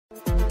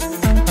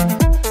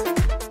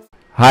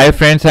Hi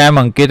friends, I am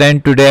Ankit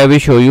and today I will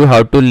show you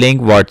how to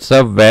link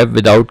WhatsApp web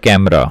without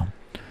camera.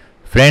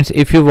 Friends,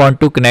 if you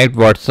want to connect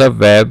WhatsApp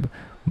web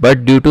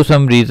but due to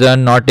some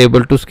reason not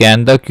able to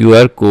scan the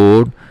QR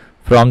code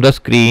from the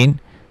screen,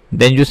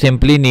 then you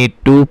simply need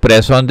to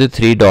press on the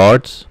three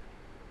dots.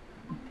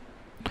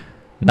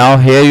 Now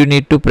here you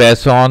need to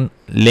press on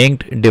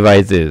linked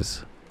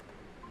devices.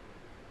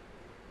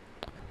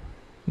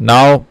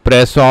 Now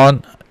press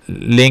on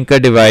link a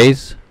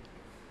device.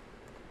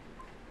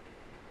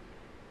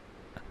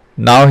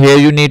 Now here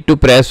you need to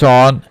press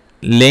on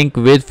link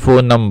with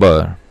phone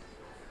number.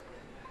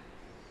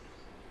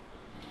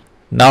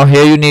 Now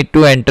here you need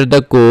to enter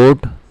the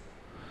code.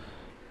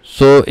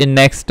 So in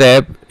next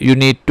step you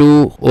need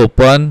to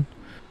open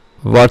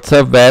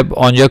WhatsApp web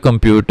on your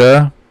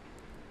computer.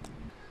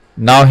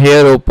 Now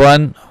here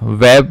open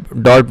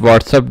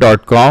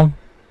web.whatsapp.com.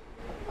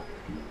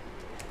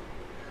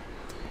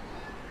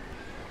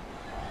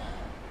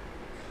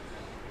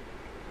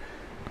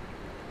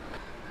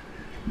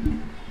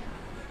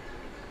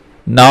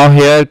 Now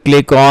here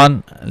click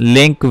on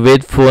link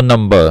with phone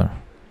number.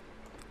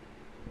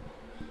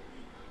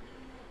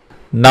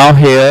 Now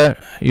here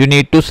you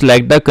need to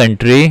select the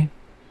country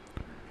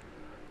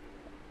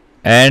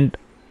and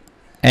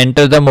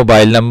enter the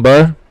mobile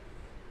number.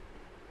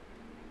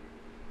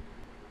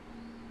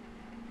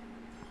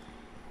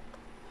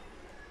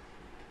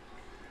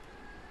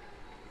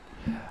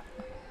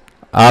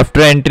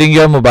 After entering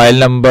your mobile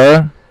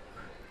number,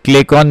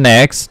 click on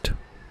next.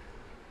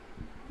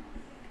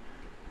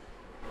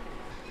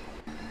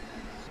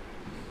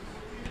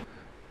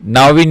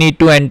 Now we need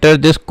to enter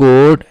this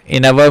code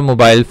in our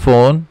mobile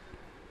phone.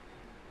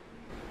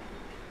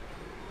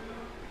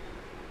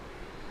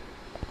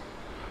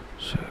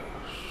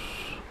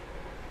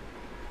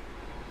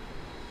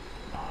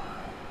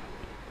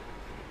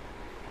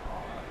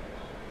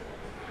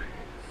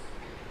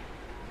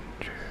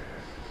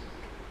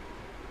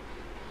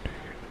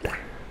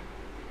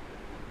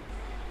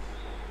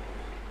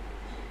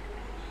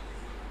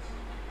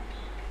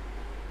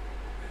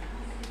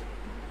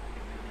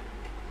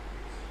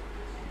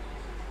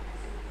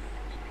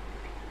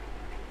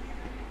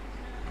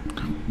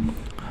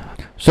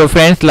 So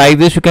friends, like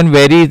this you can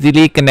very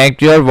easily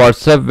connect your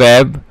WhatsApp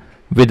web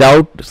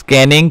without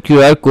scanning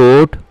QR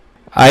code.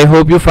 I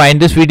hope you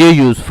find this video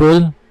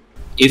useful.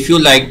 If you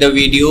like the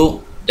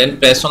video, then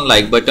press on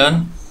like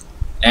button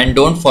and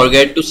don't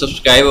forget to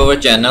subscribe our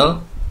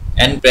channel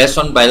and press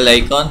on bell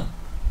icon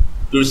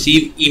to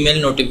receive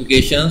email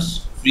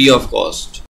notifications free of cost.